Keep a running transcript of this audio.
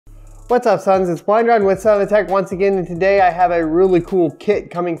What's up, sons? It's Blind Run with Antec once again, and today I have a really cool kit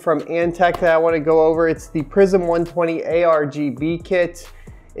coming from Antec that I want to go over. It's the Prizm 120 RGB kit.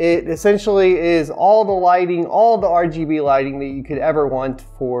 It essentially is all the lighting, all the RGB lighting that you could ever want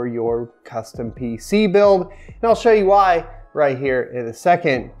for your custom PC build, and I'll show you why right here in a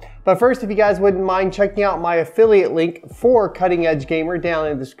second. But first, if you guys wouldn't mind checking out my affiliate link for Cutting Edge Gamer down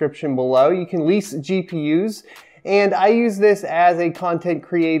in the description below. You can lease GPUs, and I use this as a content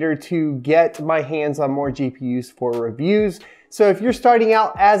creator to get my hands on more GPUs for reviews. So if you're starting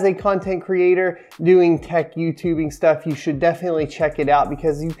out as a content creator doing tech YouTubing stuff, you should definitely check it out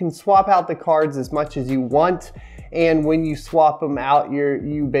because you can swap out the cards as much as you want. And when you swap them out,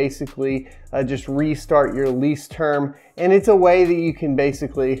 you basically just restart your lease term. And it's a way that you can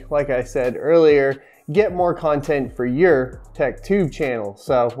basically, like I said earlier, get more content for your TechTube channel.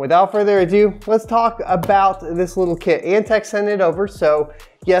 So without further ado, let's talk about this little kit. Antec sent it over, so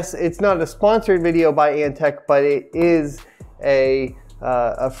yes, it's not a sponsored video by Antec, but it is a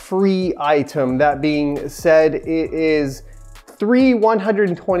free item. That being said, it is 3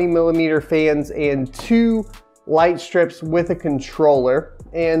 120mm fans and 2 light strips with a controller.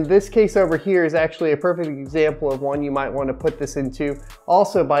 And this case over here is actually a perfect example of one you might want to put this into,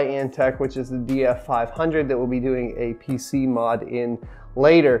 also by Antec, which is the DF500 that we'll be doing a PC mod in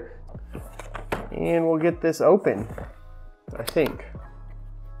later. And we'll get this open, I think.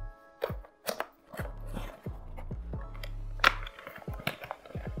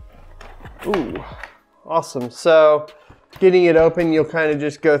 Ooh, awesome. So getting it open, you'll kind of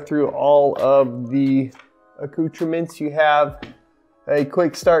just go through all of the accoutrements. You have a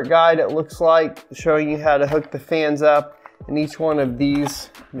quick start guide, it looks like, showing you how to hook the fans up. In each one of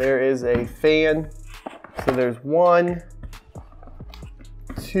these, there is a fan. So there's 1,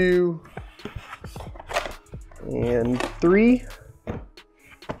 2, and 3.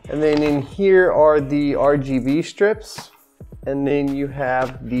 And then in here are the RGB strips. And then you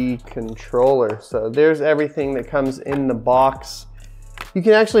have the controller. So there's everything that comes in the box. You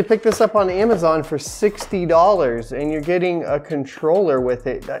can actually pick this up on Amazon for $60 and you're getting a controller with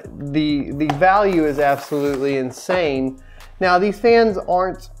it. The value is absolutely insane. Now these fans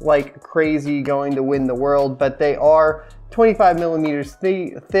aren't like crazy going to win the world, but they are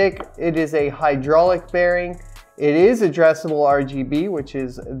 25mm thick. It is a hydraulic bearing. It is addressable RGB, which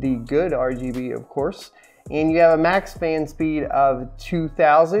is the good RGB, of course. And you have a max fan speed of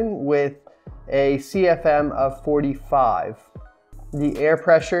 2000 with a CFM of 45. The air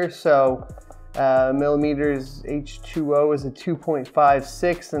pressure, so millimeters H2O is a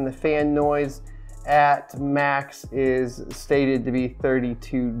 2.56, and the fan noise at max is stated to be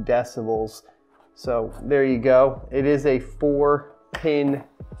 32 decibels. So there you go. It is a 4-pin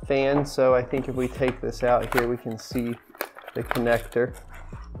fan, so I think if we take this out here, we can see the connector.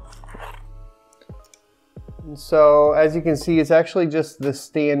 And so as you can see, it's actually just the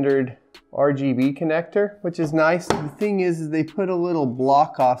standard RGB connector, which is nice. The thing is they put a little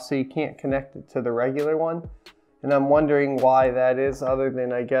block off so you can't connect it to the regular one. And I'm wondering why that is, other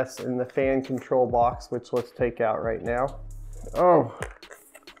than I guess in the fan control box, which let's take out right now. Oh,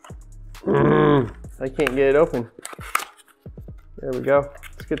 I can't get it open. There we go.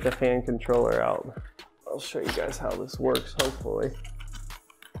 Let's get the fan controller out. I'll show you guys how this works, hopefully.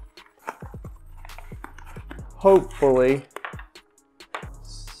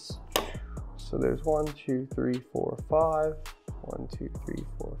 So there's 1, 2, 3, 4, 5. 1, 2, 3,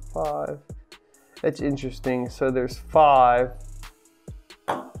 4, 5. That's interesting. So there's 5,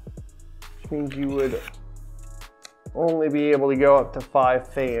 which means you would only be able to go up to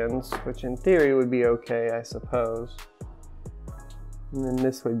 5 fans, which in theory would be okay, I suppose. And then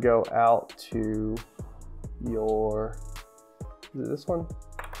this would go out to your, is it this one?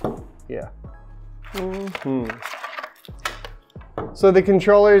 Yeah. So the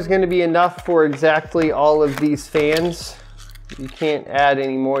controller is going to be enough for exactly all of these fans. You can't add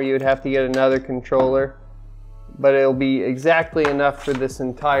any more. You would have to get another controller, but it'll be exactly enough for this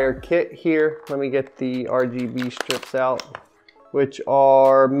entire kit here. Let me get the RGB strips out, which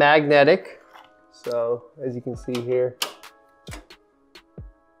are magnetic. So as you can see here,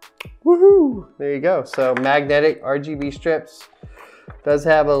 woohoo! There you go. So magnetic RGB strips. Does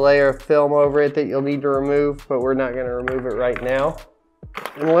have a layer of film over it that you'll need to remove, but we're not going to remove it right now.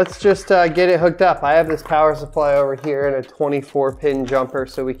 And let's just get it hooked up. I have this power supply over here and a 24-pin jumper,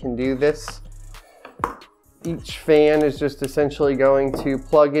 so we can do this. Each fan is just essentially going to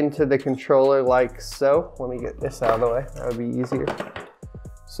plug into the controller like so. Let me get this out of the way. That would be easier.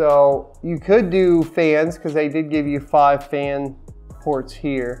 So you could do fans because they did give you 5 fan ports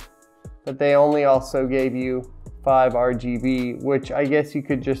here, but they only also gave you RGB, which I guess you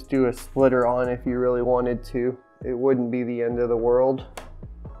could just do a splitter on if you really wanted to. It wouldn't be the end of the world.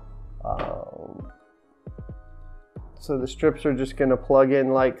 So the strips are just going to plug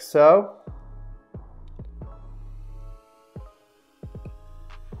in like so.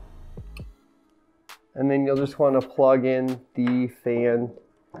 And then you'll just want to plug in the fan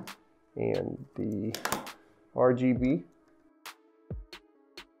and the RGB.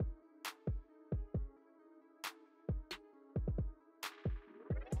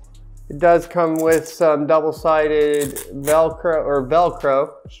 It does come with some double-sided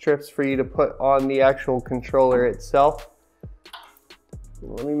Velcro strips for you to put on the actual controller itself.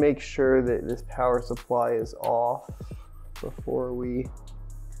 Let me make sure that this power supply is off before we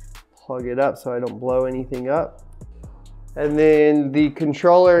plug it up so I don't blow anything up. And then the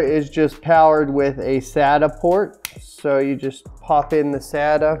controller is just powered with a SATA port. So you just pop in the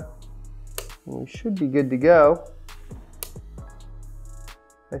SATA and we should be good to go.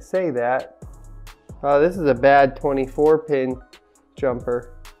 I say that. Oh, this is a bad 24-pin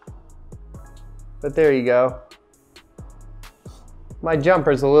jumper. But there you go. My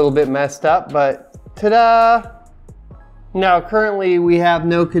jumper's a little bit messed up, but ta-da! Now currently we have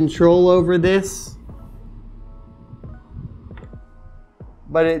no control over this,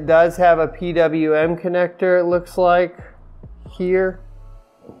 but it does have a PWM connector, it looks like, here.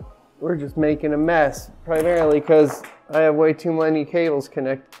 We're just making a mess, primarily because I have way too many cables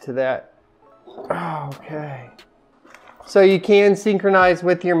connected to that. Okay. So you can synchronize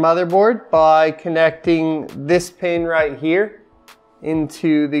with your motherboard by connecting this pin right here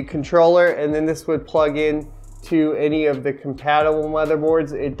into the controller, and then this would plug in to any of the compatible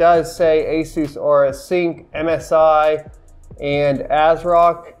motherboards. It does say Asus Aura Sync, MSI, and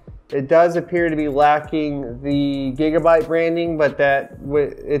ASRock. It does appear to be lacking the Gigabyte branding, but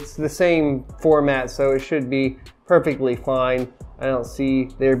it's the same format, so it should be perfectly fine. I don't see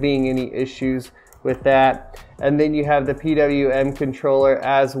there being any issues with that. And then you have the PWM controller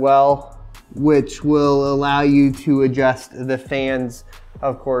as well, which will allow you to adjust the fans,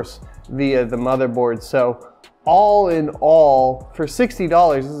 of course, via the motherboard. So all in all, for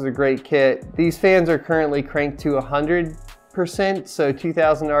 $60, this is a great kit. These fans are currently cranked to 100%, so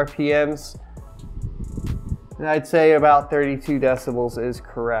 2000 RPMs. And I'd say about 32 decibels is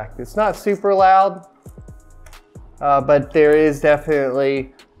correct. It's not super loud, but there is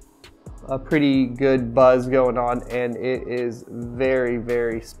definitely a pretty good buzz going on, and it is very,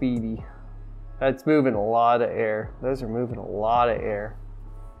 very speedy. That's moving a lot of air. Those are moving a lot of air.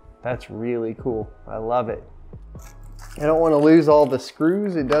 That's really cool. I love it. I don't want to lose all the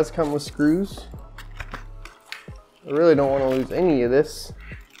screws. It does come with screws. I really don't want to lose any of this.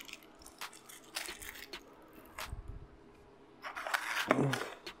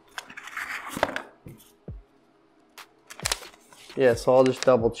 Yeah, so I'll just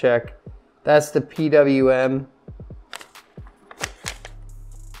double check. That's the PWM.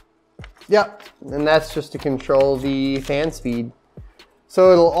 Yep, and that's just to control the fan speed.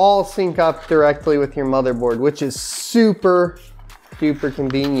 So it'll all sync up directly with your motherboard, which is super duper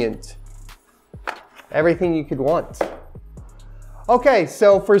convenient. Everything you could want. Okay,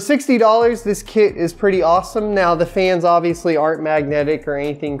 so for $60, this kit is pretty awesome. Now the fans obviously aren't magnetic or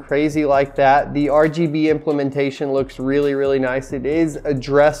anything crazy like that. The RGB implementation looks really, really nice. It is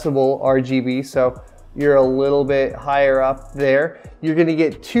addressable RGB, so you're a little bit higher up there. You're gonna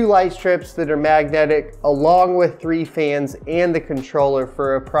get 2 light strips that are magnetic along with 3 fans and the controller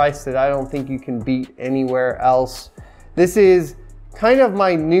for a price that I don't think you can beat anywhere else. This is kind of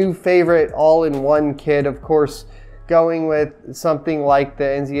my new favorite all-in-one kit. Of course, going with something like the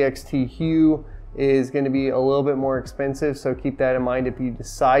NZXT Hue is going to be a little bit more expensive, so keep that in mind if you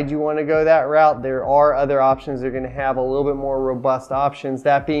decide you want to go that route. There are other options. They're going to have a little bit more robust options.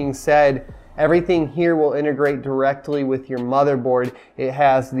 That being said, everything here will integrate directly with your motherboard. It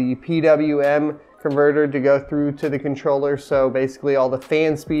has the PWM converter to go through to the controller, so basically all the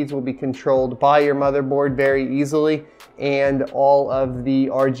fan speeds will be controlled by your motherboard very easily, and all of the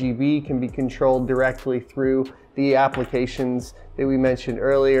RGB can be controlled directly through the applications that we mentioned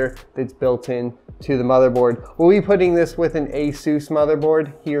earlier that's built in to the motherboard. We'll be putting this with an Asus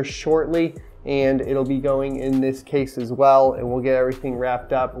motherboard here shortly, and it'll be going in this case as well, and we'll get everything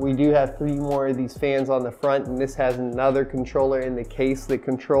wrapped up. We do have 3 more of these fans on the front, and this has another controller in the case that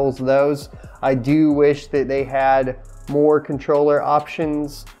controls those. I do wish that they had more controller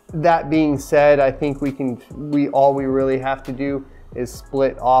options. That being said, I think all we really have to do is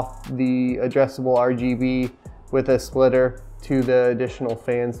split off the addressable RGB with a splitter to the additional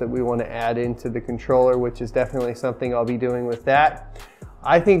fans that we want to add into the controller, which is definitely something I'll be doing with that.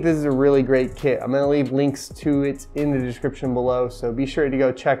 I think this is a really great kit. I'm gonna leave links to it in the description below, so be sure to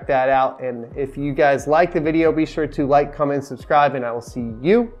go check that out. And if you guys like the video, be sure to like, comment, subscribe, and I will see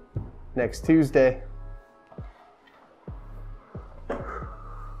you next Tuesday.